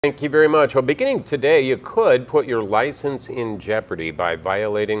Thank you very much. Well, beginning today, you could put your license in jeopardy by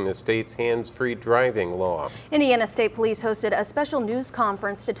violating the state's hands-free driving law. Indiana State Police hosted a special news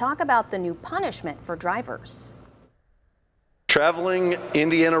conference to talk about the new punishment for drivers. Traveling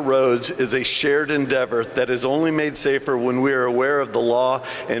Indiana roads is a shared endeavor that is only made safer when we are aware of the law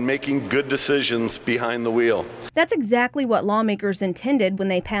and making good decisions behind the wheel. That's exactly what lawmakers intended when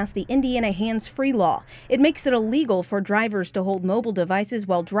they passed the Indiana hands-free law. It makes it illegal for drivers to hold mobile devices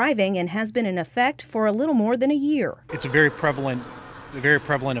while driving and has been in effect for a little more than a year. It's a very prevalent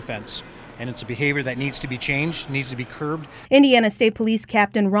offense. And it's a behavior that needs to be changed, needs to be curbed. Indiana State Police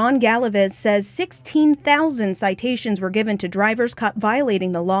Captain Ron Galvez says 16,000 citations were given to drivers caught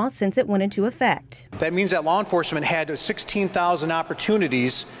violating the law since it went into effect. That means that law enforcement had 16,000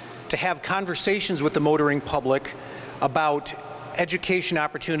 opportunities to have conversations with the motoring public about education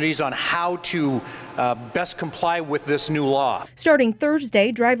opportunities on how to best comply with this new law. Starting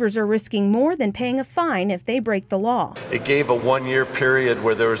Thursday, drivers are risking more than paying a fine if they break the law. It gave a one-year period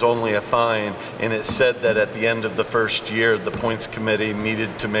where there was only a fine, and it said that at the end of the first year, the points committee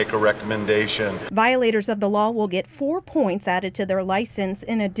needed to make a recommendation. Violators of the law will get 4 points added to their license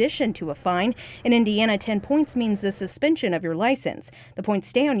in addition to a fine. In Indiana, 10 points means the suspension of your license. The points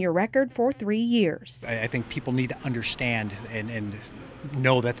stay on your record for 3 years. I think people need to understand and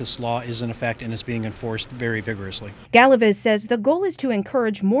know that this law is in effect and is being enforced very vigorously. Galvez says the goal is to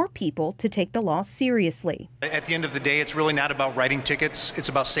encourage more people to take the law seriously. At the end of the day, it's really not about writing tickets. It's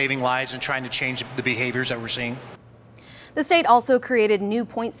about saving lives and trying to change the behaviors that we're seeing. The state also created new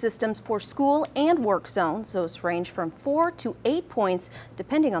point systems for school and work zones. Those range from 4 to 8 points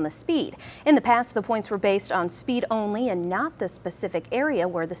depending on the speed. In the past, the points were based on speed only and not the specific area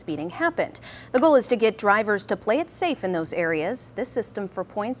where the speeding happened. The goal is to get drivers to play it safe in those areas. This system for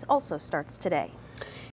points also starts today.